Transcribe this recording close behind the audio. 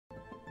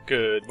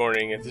Good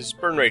morning, this is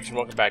Burnrate, and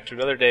welcome back to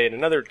another day and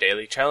another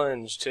daily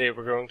challenge. Today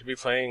we're going to be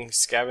playing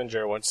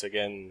Scavenger once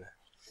again.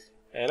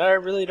 And I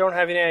really don't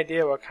have any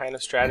idea what kind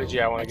of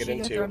strategy I want to get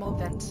into.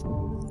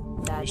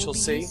 We shall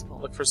see.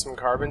 Look for some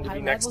carbon to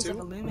be next to. A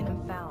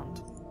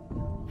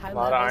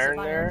lot of iron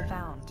there.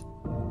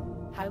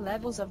 High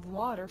levels of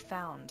water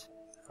found.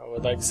 I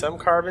would like some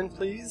carbon,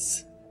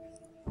 please.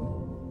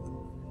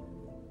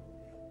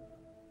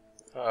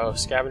 Uh-oh,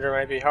 Scavenger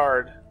might be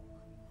hard.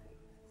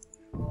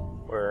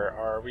 Where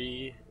are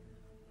we?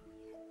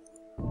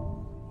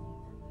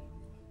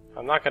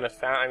 I'm not gonna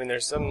found. I mean,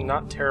 there's some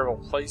not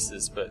terrible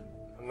places, but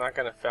I'm not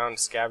gonna found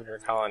Scavenger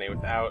colony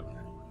without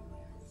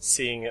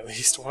seeing at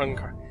least one.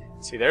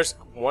 See, there's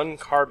one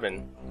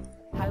carbon.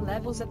 High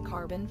levels of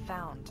carbon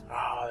found.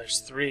 Ah, there's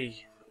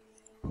 3.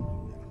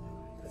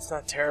 That's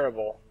not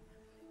terrible.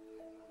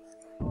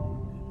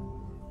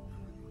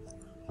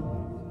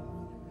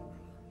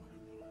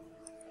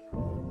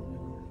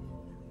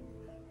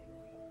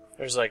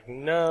 There's like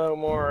no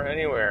more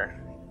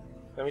anywhere.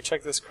 Let me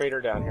check this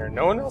crater down here.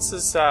 No one else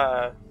has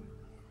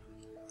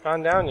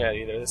gone down yet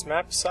either. This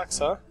map sucks,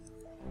 huh?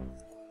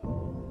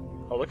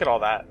 Oh, look at all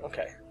that.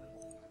 Okay.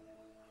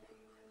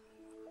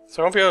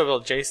 So I won't be able to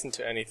build adjacent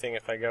to anything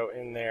if I go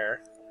in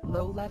there.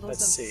 Low levels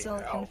Let's of see.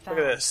 silicon Oh, found. look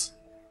at this.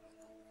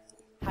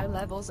 High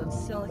levels of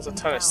silicon There's a ton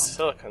found. of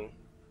silicon.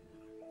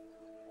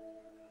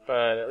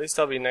 But at least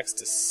I'll be next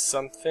to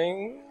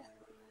something.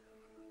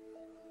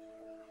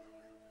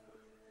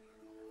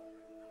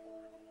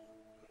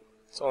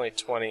 It's only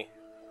 20.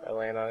 I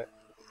land on it.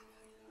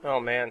 Oh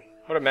man,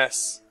 what a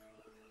mess.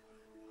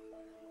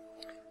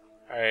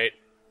 Alright.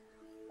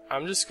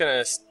 I'm just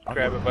gonna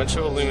grab a bunch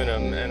of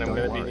aluminum and I'm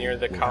gonna be near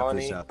the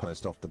colony. We'll have this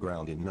outpost off the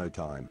ground in no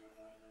time.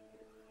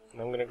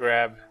 And I'm gonna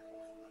grab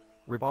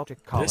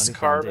Robotic colony this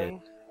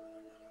carbon.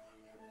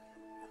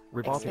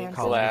 Robotic Expansive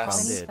colony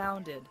glass.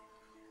 founded.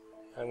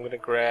 I'm gonna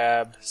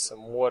grab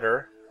some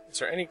water. Is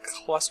there any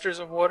clusters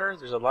of water?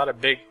 There's a lot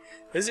of big...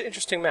 This is an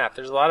interesting map.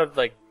 There's a lot of,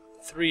 like,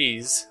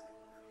 3s,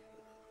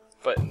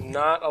 but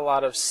not a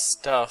lot of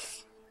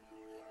stuff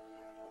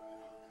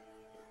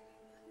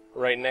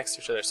right next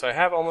to each other. So I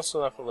have almost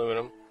enough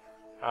aluminum.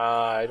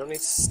 I don't need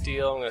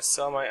steel. I'm gonna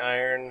sell my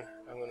iron.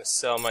 I'm gonna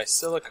sell my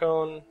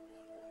silicone.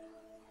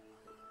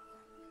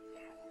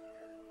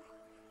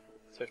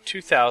 So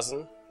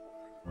 2,000.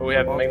 But we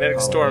have magnetic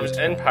storms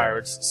and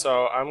pirates,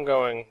 so I'm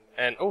going,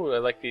 and oh, I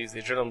like these,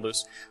 the adrenaline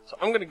boost. So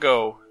I'm gonna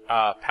go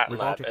patent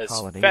lab as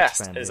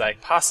fast as I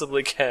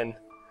possibly can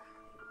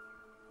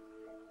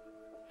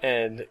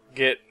and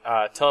get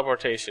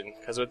teleportation,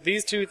 because with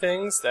these two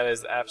things, that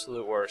is the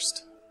absolute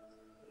worst.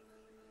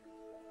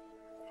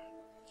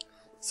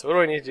 So what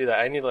do I need to do that?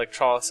 I need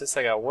electrolysis.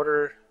 I got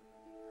water.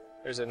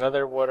 There's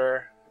another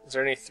water. Is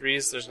there any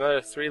 3s? There's another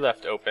 3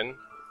 left open.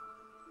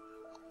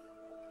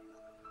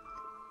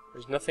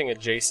 There's nothing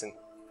adjacent.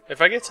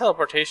 If I get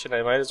teleportation,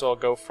 I might as well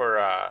go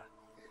for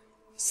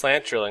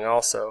slant drilling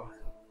also.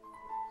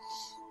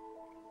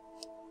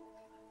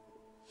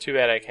 Too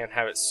bad I can't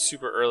have it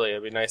super early.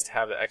 It'd be nice to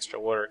have the extra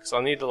water, because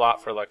I'll need a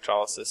lot for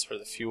electrolysis for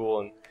the fuel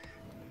and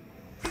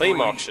flame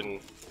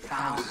auction.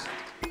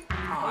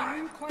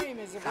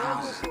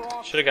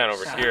 Should have gone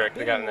over here. I could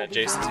have gotten an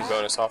adjacency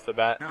bonus off the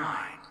bat.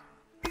 I'm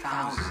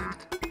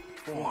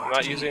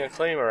not using a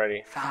claim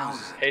already.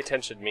 Pay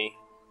attention to me.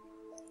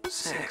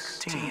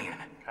 16.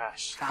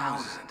 Gosh.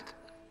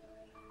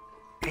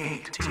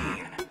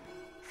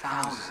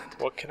 18,000.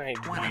 What can I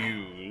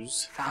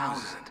use?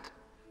 1,000.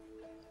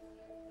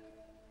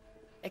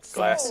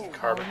 Glass and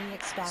carbon. Colony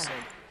expanded.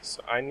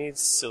 So I need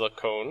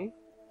silicone.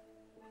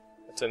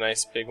 That's a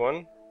nice big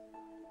one.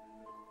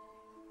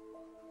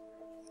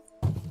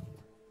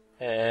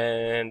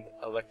 And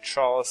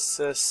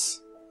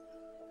electrolysis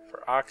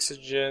for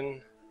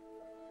oxygen.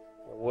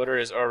 The water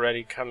is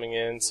already coming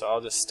in, so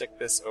I'll just stick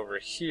this over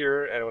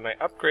here, and when I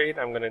upgrade,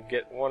 I'm going to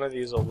get one of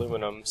these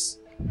aluminums.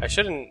 I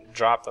shouldn't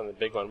drop on the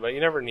big one, but you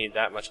never need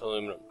that much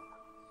aluminum.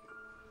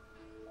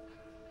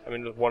 I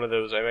mean, with one of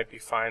those, I might be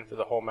fine for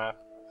the whole map.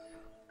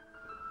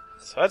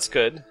 So that's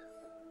good.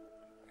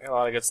 Got a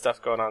lot of good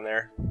stuff going on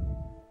there.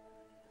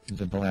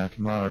 The black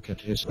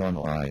market is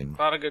online.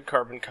 A lot of good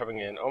carbon coming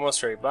in.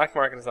 Almost ready. Black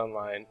market is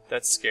online.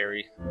 That's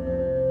scary.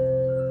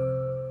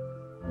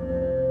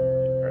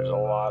 There's a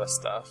lot of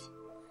stuff.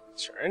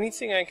 Is there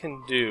anything I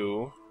can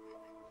do?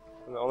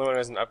 I'm the only one who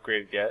hasn't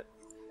upgraded yet.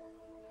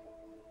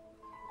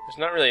 There's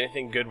not really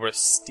anything good worth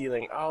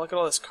stealing. Oh, look at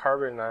all this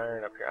carbon and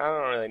iron up here. I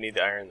don't really need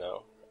the iron,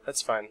 though.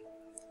 That's fine.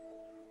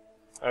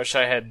 I wish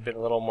I had been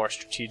a little more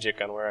strategic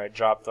on where I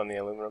dropped on the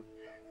aluminum.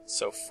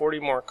 So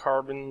 40 more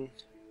carbon.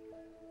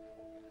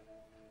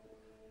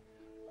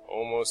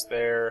 Almost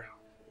there.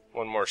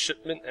 One more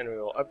shipment and we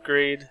will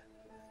upgrade.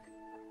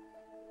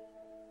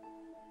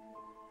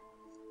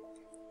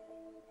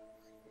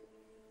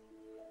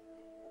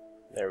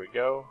 There we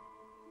go.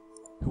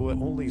 Who are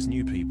all these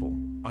new people?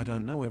 I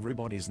don't know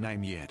everybody's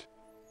name yet.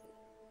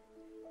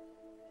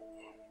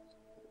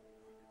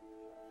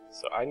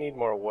 So I need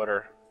more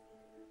water.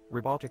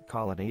 Robotic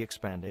colony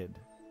expanded.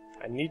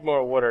 I need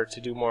more water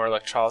to do more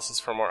electrolysis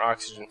for more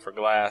oxygen for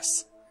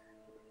glass.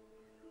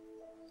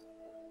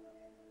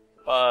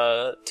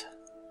 But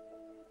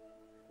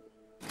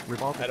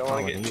I don't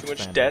want to get too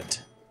much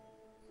debt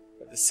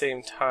at the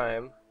same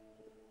time.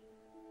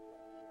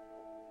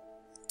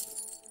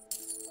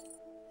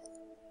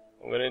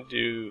 I'm going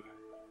to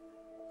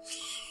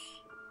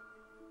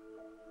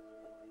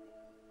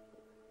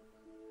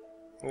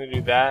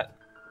do that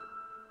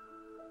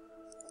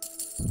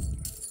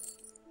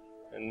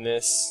and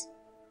this.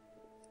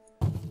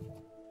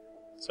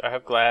 So I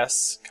have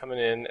glass coming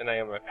in, and I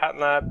have my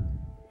patent lab,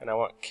 and I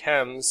want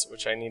chems,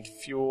 which I need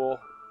fuel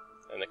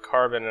and the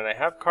carbon, and I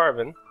have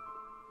carbon.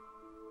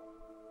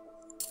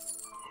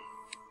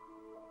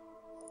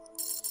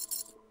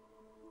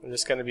 I'm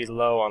just going to be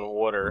low on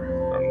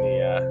water from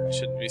the, I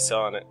shouldn't be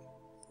selling it.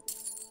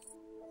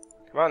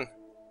 Come on.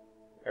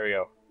 There we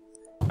go.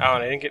 Oh,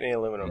 and I didn't get any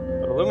aluminum.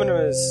 But aluminum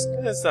is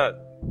not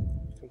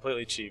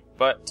completely cheap,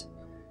 but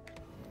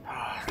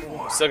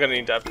I'm still going to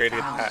need to upgrade the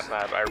patent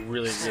lab. I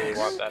really, really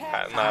want that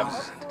patent lab.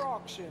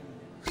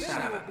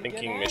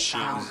 Thinking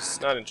machines.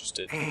 Not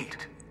interested.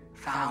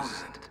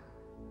 8,000.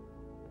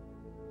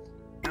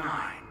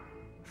 9.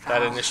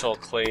 That initial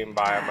claim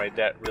buy on my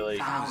debt really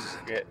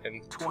get,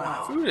 and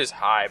food is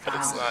high, but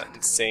it's not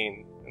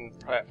insane, and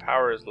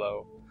power is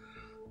low.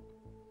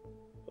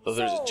 So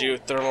there's a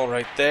geothermal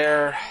right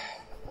there.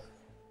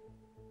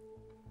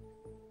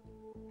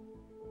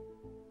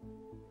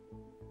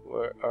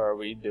 What are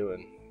we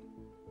doing?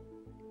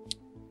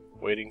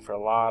 Waiting for a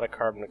lot of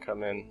carbon to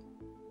come in.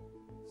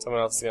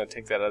 Someone else is going to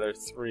take that other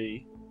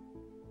 3.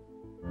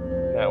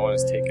 That one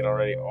is taken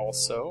already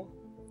also.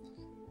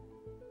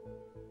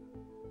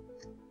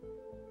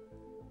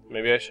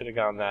 Maybe I should have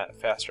gone that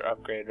faster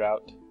upgrade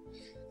route.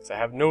 Because I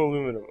have no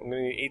aluminum. I'm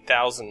going to need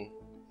 8,000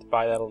 to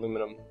buy that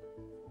aluminum.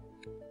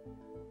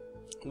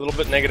 A little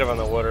bit negative on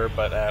the water,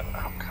 but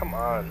oh, come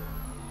on.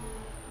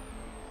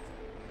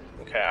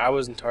 Okay, I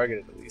wasn't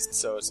targeted at least,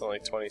 so it's only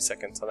 20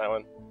 seconds on that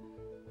one.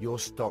 Your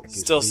stock is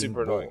Still being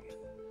super annoying.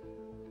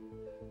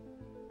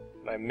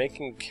 bought. I'm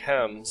making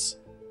chems,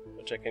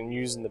 which I can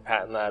use in the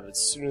patent lab. As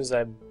soon as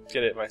I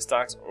get it, my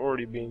stock's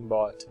already being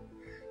bought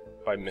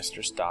by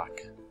Mr.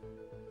 Stock.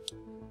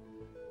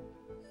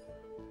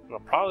 And I'll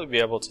probably be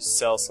able to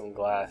sell some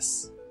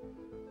glass.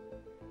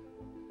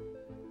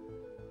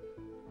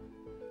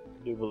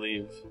 I do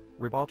believe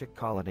Robotic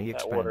colony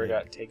that water expanded.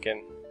 got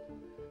taken.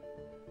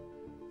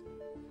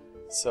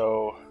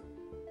 So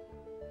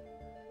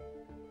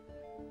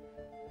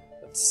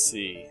let's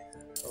see.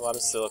 A lot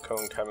of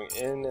silicone coming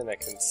in, and I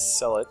can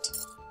sell it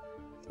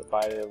to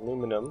buy the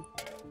aluminum.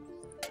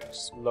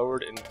 It's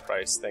lowered in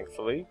price,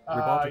 thankfully.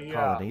 Robotic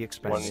colony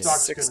expanded.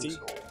 160.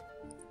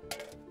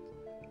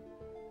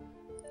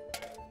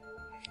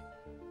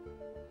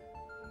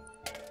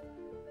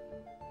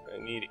 I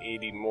need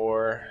 80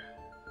 more.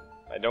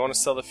 I don't want to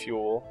sell the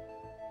fuel.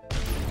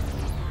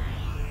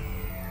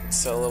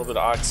 Sell a little bit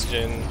of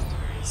oxygen.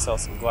 Sell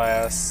some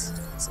glass,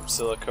 some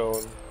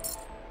silicone.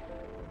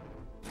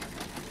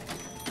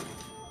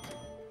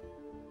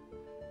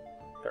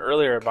 The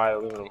earlier I buy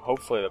aluminum,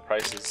 hopefully the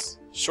price is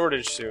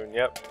shortage soon.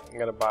 Yep, I'm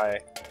gonna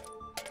buy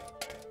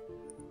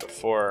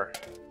before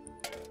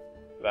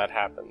that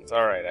happens.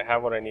 Alright, I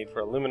have what I need for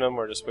aluminum.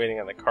 We're just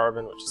waiting on the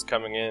carbon, which is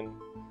coming in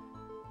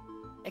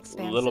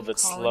a little bit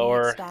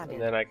slower,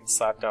 and then I can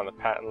slap down the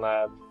patent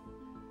lab.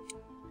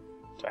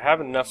 So I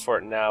have enough for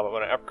it now, but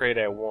when I upgrade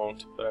I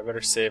won't, but I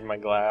better save my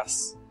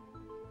glass.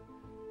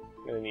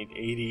 I'm going to need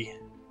 80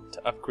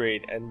 to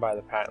upgrade and buy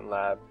the patent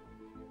lab.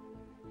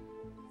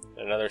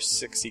 And another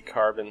 60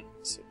 carbon,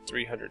 so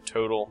 300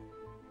 total.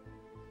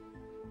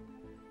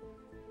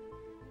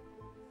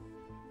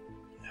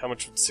 How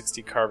much would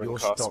 60 carbon Your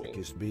cost stock me?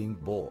 is being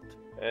bought.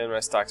 And my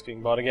stock's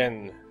being bought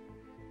again.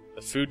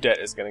 The food debt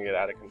is going to get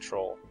out of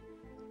control.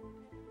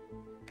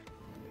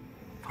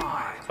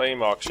 5.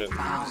 Claim auction.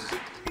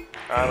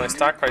 My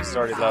stock price is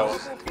already low.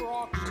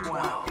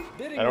 12.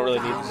 I don't really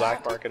need the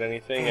black market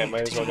anything. I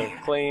might as well get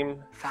a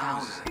claim.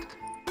 1,000.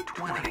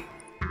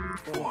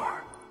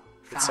 24.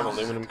 Get some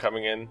aluminum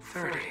coming in.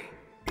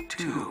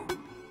 32.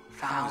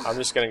 I'm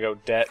just going to go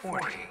debt.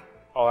 40.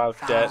 All out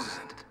debt.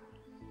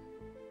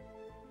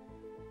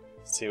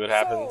 See what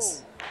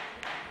happens.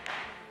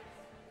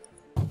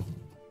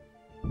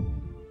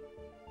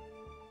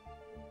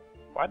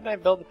 Why didn't I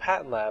build the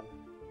patent lab?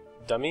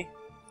 Dummy?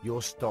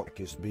 Your stock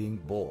is being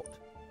bought.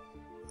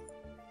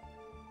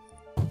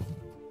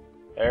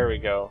 There we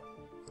go.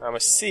 I'm a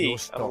C. Your I'm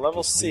stock a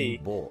level is C.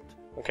 being bought.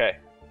 Okay.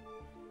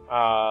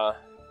 I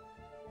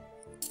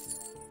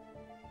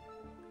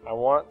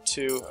want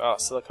to... Oh,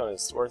 silicone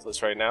is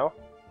worthless right now.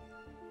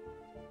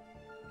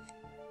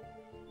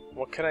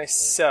 What can I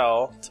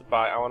sell to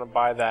buy? I want to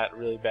buy that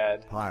really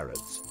bad.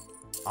 Pirates.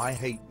 I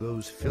hate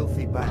those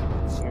filthy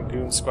bandits. I'm gonna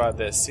goon squad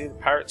this. See, the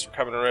pirates are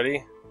coming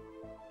already.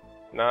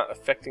 Not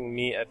affecting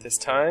me at this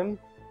time.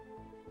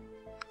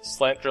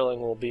 Slant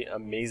drilling will be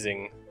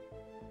amazing.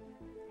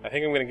 I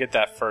think I'm gonna get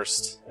that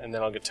first, and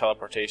then I'll get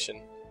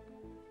teleportation.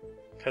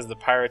 Because the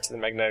pirates and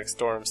the magnetic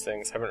storms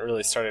things haven't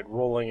really started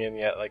rolling in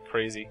yet like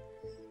crazy.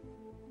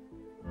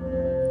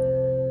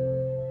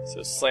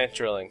 So slant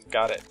drilling,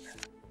 got it.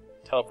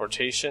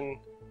 Teleportation,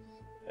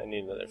 I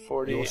need another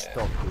 40. Your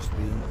stock is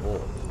being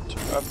bought.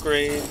 To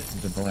upgrade,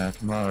 The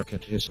black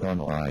market is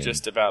online.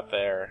 just about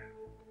there.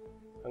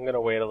 I'm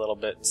gonna wait a little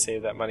bit and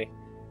save that money.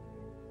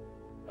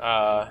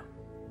 No,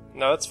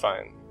 that's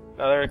fine.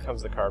 Now there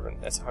comes the carbon.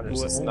 That's 100, Who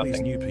are that's all these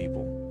nothing. new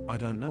people? I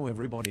don't know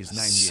everybody's name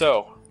yet.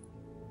 So,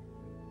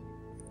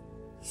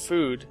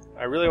 food.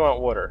 I really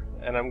want water,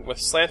 and I'm with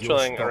slant Your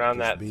drilling stock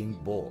around is that. being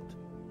bought.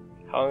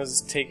 How long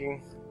is this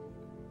taking?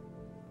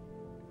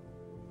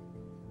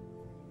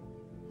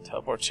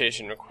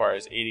 Teleportation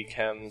requires 80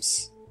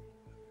 chems.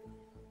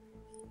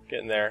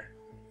 Getting there.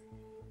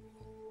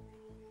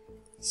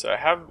 So I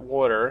have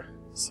water,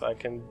 so I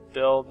can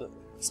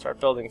start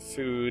building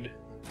food.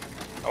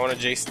 I want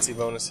adjacency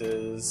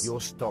bonuses.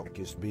 Your stock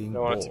is being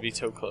Don't want bought. it to be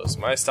too close.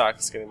 My stock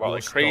is getting bought Your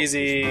like stock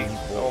crazy. is being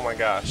bought. Oh my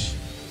gosh.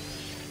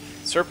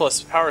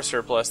 Surplus, power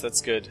surplus,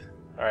 that's good.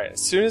 Alright,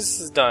 as soon as this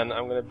is done,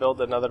 I'm going to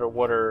build another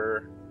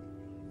water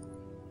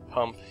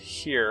pump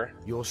here,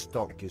 Your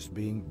stock is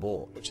being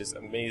bought. which is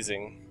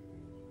amazing.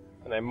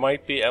 And I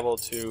might be able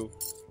to,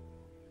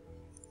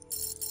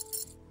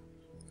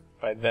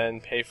 by then,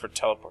 pay for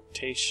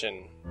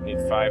teleportation. Need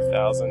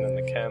 5,000 in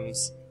the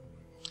chems.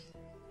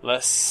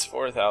 Less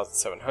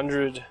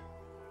 4,700.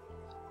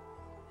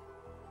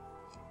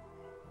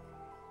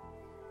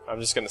 I'm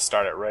just going to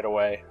start it right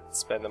away.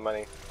 Spend the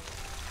money.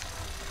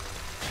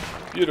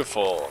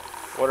 Beautiful.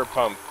 Water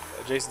pump.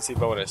 Adjacency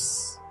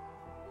bonus.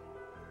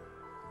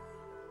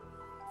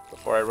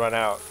 Before I run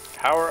out.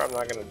 Power I'm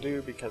not going to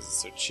do because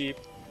it's so cheap.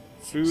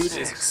 Food is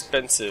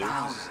expensive.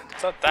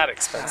 It's not that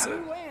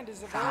expensive. New land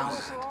is available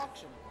for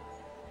auction.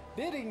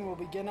 Bidding will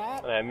begin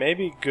at And it may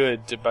be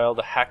good to build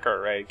a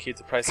hacker raid, keep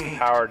the price of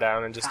power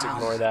down, and just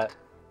ignore that.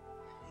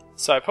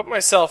 So I put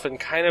myself in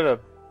kind of a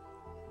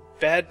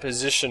bad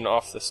position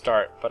off the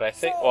start, but I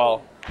think,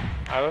 well,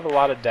 I have a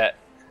lot of debt,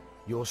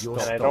 Your stock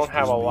and I is don't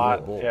have a being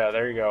lot. bought. Yeah,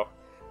 there you go.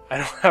 I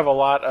don't have a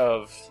lot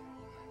of,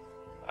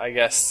 I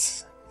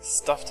guess,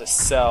 stuff to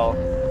sell.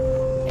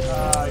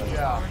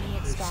 Yeah.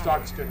 The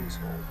stock's getting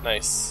sold.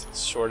 Nice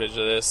shortage of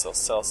this. I'll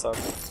sell some.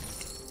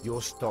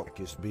 Your stock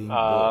is being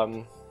bought.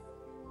 Um,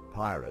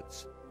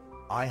 Pirates.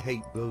 I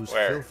hate those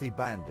Where? filthy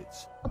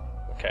bandits.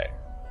 okay.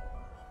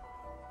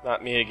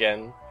 Not me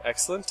again.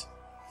 Excellent.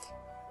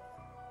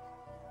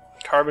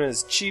 Carbon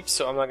is cheap,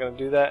 so I'm not going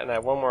to do that. And I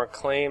have one more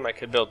claim. I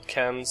could build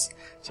chems.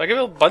 So I could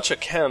build a bunch of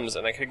chems,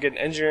 and I could get an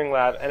engineering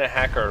lab and a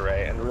hacker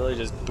array, and really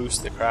just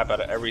boost the crap out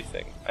of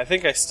everything. I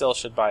think I still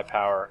should buy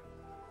power.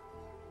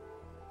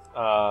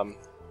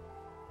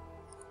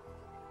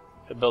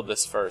 To build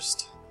this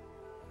first.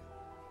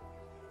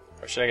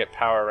 Or should I get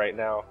power right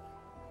now?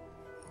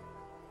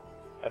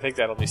 I think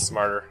that'll be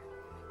smarter.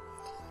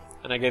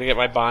 And I gotta get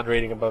my bond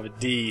rating above a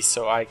D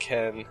so I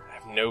can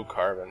have no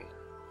carbon.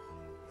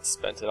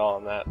 Spent it all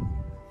on that.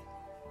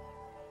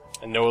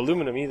 And no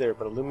aluminum either,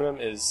 but aluminum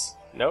is...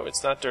 No,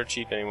 it's not dirt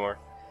cheap anymore.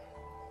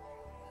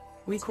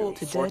 We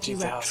caught a dirty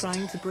rat 14,000.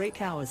 trying to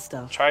break our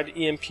stuff. Tried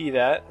to EMP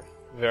that.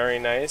 Very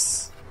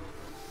nice.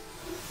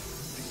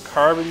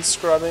 Carbon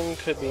scrubbing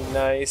could be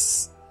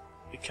nice,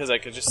 because I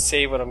could just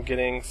save what I'm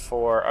getting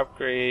for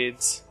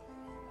upgrades.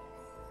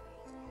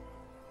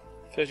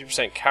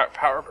 50%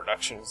 power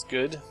production is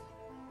good.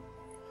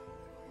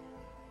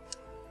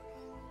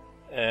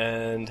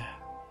 And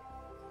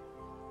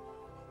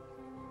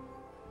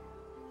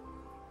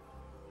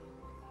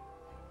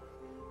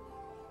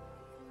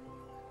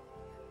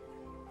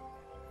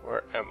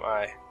where am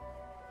I?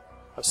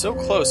 I'm so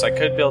close. I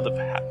could build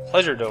a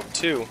pleasure dome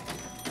too.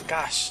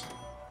 Gosh.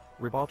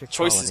 Robotic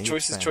Choices, colony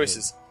choices, expanded.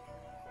 choices.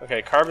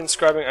 Okay, carbon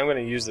scrubbing. I'm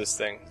going to use this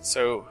thing.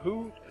 So,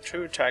 who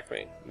attacked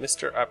me?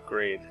 Mr.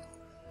 Upgrade.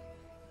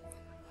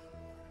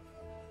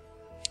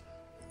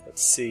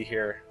 Let's see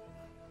here.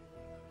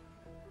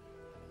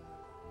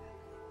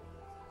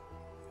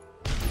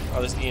 Oh,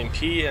 there's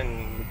EMP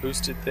and the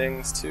boosted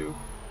things too.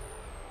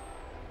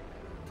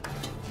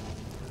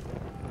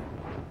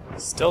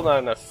 Still not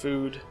enough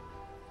food.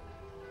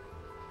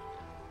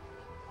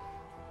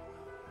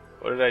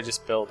 What did I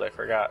just build? I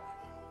forgot.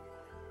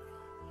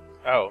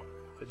 Oh,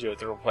 the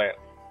geothermal plant.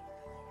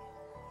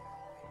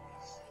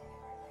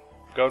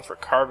 Going for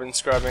carbon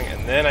scrubbing,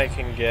 and then I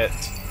can get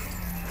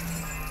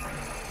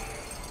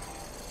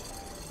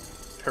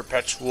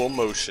perpetual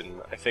motion.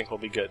 I think will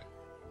be good.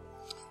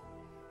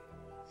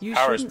 You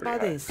Power's shouldn't buy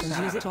pretty high. this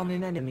and use it on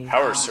an enemy.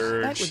 Power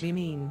surge. That would be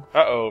mean.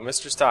 Uh-oh,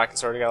 Mr. Stock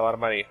has already got a lot of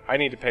money. I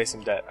need to pay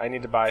some debt. I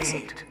need to buy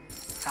some.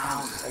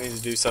 8,000. I need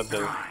to do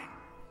something.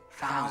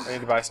 9,000. I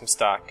need to buy some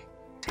stock.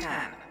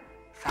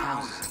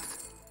 10,000.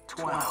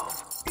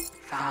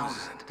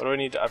 12,000. What do I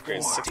need to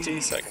upgrade?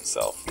 60, so I can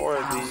sell 4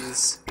 of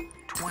these.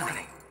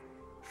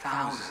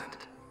 20,000.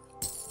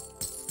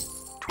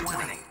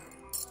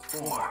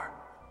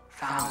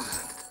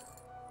 24,000.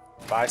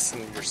 Buy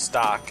some of your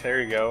stock. There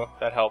you go.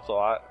 That helped a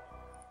lot.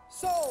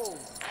 sold.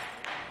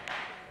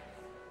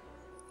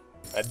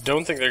 I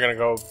don't think they're going to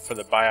go for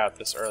the buyout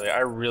this early. I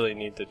really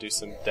need to do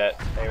some debt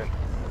payment.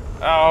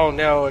 Oh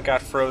no, it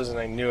got frozen.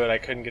 I knew it. I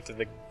couldn't get to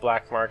the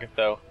black market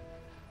though.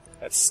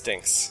 That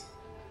stinks.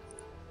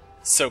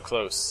 So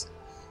close.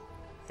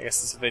 I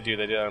guess that's what they do.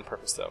 They do that on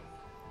purpose, though.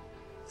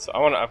 So I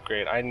want to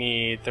upgrade. I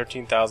need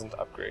 13,000 to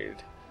upgrade.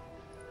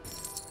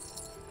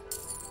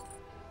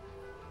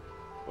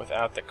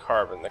 Without the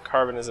carbon. The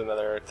carbon is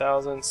another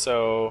 1,000,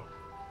 so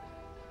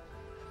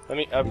let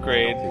me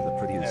upgrade,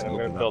 and I'm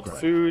going to build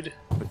food.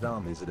 But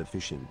damn, is it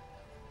efficient?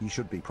 You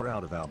should be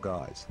proud of our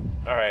guys.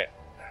 Alright.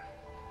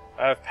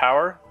 I have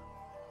power.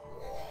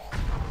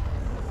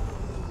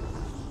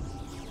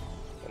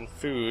 And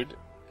food.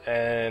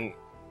 And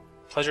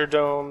Pleasure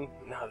Dome.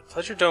 No, the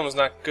Pleasure Dome is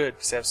not good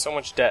because they have so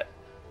much debt.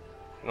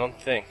 I don't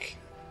think.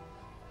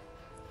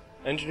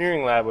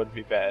 Engineering lab would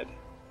be bad.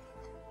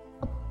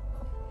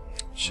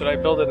 Should I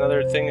build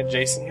another thing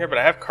adjacent here? But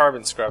I have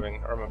carbon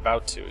scrubbing, or I'm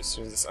about to, as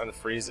soon as this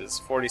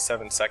unfreezes.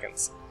 47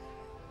 seconds.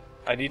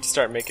 I need to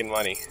start making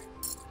money.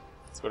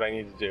 That's what I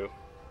need to do.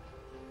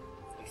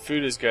 And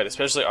food is good,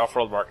 especially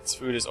off-world markets.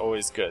 Food is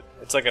always good.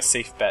 It's like a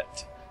safe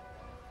bet.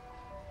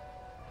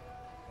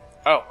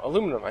 Oh,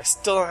 aluminum. I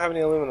still don't have any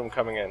aluminum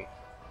coming in.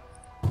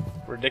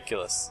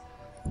 Ridiculous.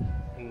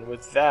 And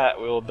with that,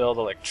 we will build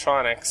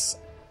electronics.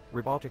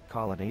 Robotic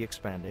colony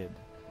expanded.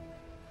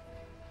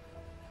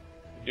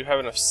 We do have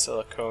enough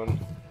silicone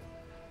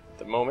at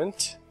the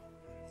moment.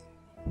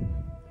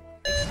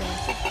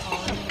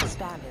 Colony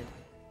expanded.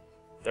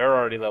 They're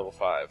already level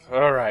 5.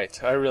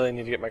 Alright, I really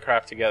need to get my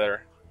crap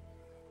together.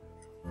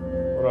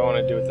 What do I want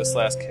to do with this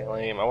last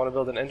claim? I want to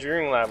build an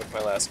engineering lab with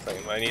my last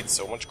claim. I need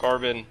so much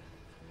carbon.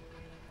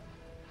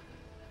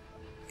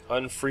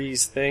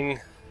 Unfreeze thing.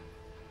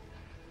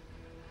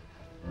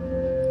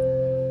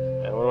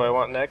 And what do I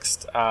want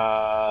next?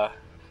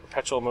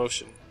 Perpetual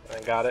motion.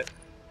 I got it.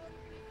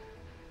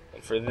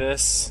 And for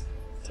this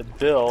to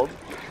build,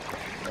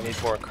 I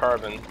need more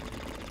carbon.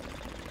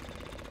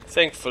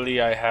 Thankfully,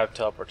 I have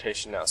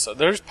teleportation now. So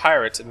there's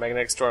pirates and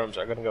magnetic storms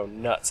are going to go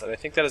nuts, and I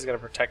think that is going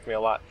to protect me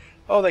a lot.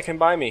 Oh, they can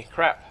buy me.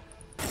 Crap.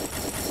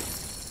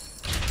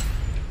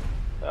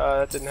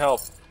 That didn't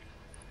help.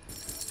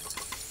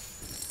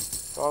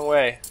 Wrong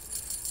way.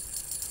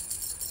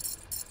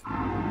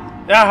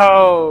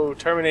 No!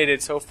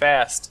 Terminated so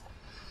fast.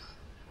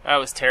 That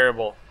was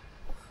terrible.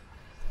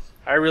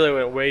 I really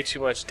went way too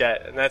much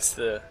debt, and that's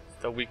the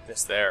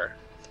weakness there.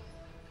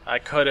 I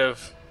could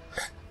have...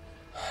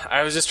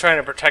 I was just trying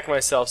to protect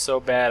myself so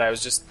bad. I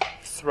was just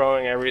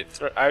throwing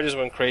I just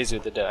went crazy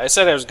with the debt. I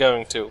said I was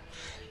going to,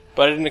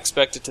 but I didn't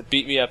expect it to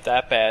beat me up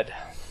that bad.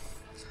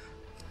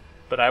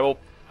 But I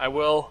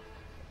will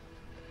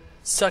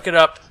suck it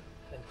up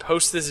and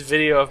post this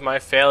video of my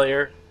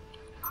failure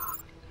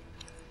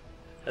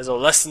as a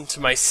lesson to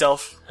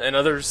myself and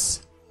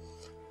others.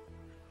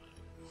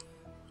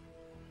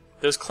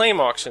 Those claim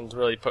auctions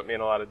really put me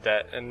in a lot of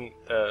debt, and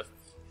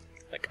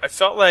I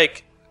felt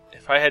like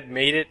if I had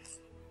made it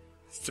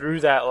through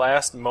that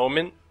last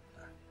moment,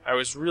 I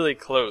was really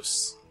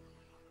close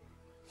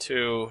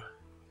to,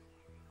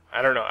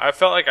 I don't know, I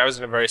felt like I was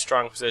in a very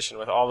strong position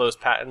with all those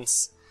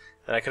patents,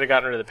 and I could have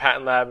gotten rid of the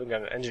patent lab and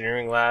got an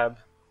engineering lab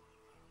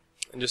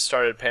and just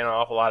started paying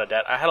off a lot of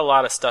debt. I had a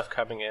lot of stuff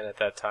coming in at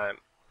that time.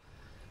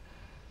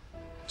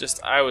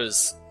 I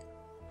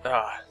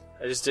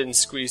just didn't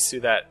squeeze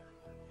through that.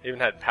 I even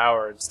had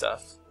power and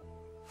stuff.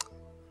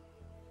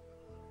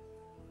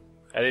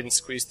 I didn't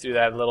squeeze through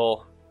that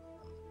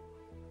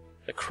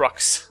the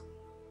crux.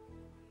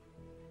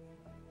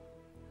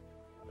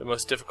 The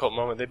most difficult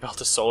moment. They built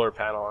a solar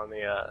panel on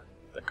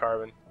the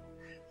carbon.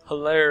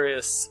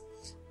 Hilarious.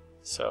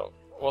 So,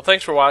 well,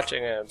 thanks for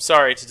watching. I'm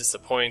sorry to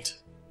disappoint.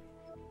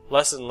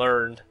 Lesson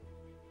learned.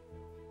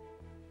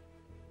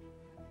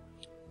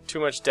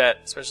 Too much debt,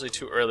 especially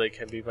too early,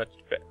 can be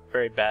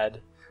very bad.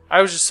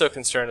 I was just so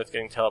concerned with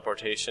getting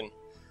teleportation.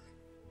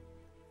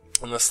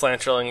 And the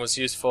slant drilling was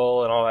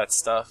useful and all that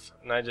stuff.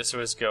 And I just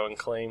was going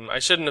claim. I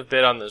shouldn't have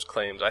bid on those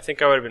claims. I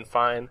think I would have been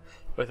fine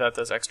without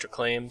those extra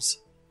claims.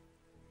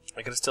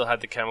 I could have still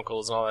had the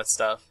chemicals and all that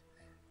stuff.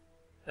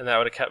 And that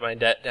would have kept my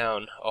debt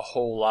down a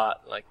whole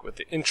lot. Like with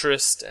the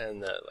interest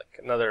and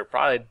another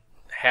probably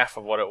half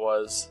of what it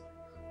was.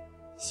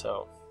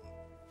 So,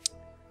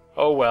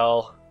 oh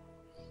well.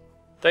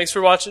 Thanks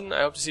for watching.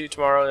 I hope to see you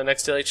tomorrow in the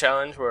next daily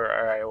challenge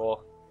where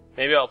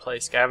maybe I'll play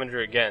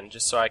Scavenger again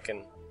just so I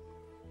can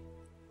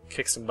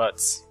kick some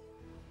butts.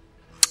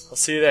 I'll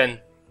see you then.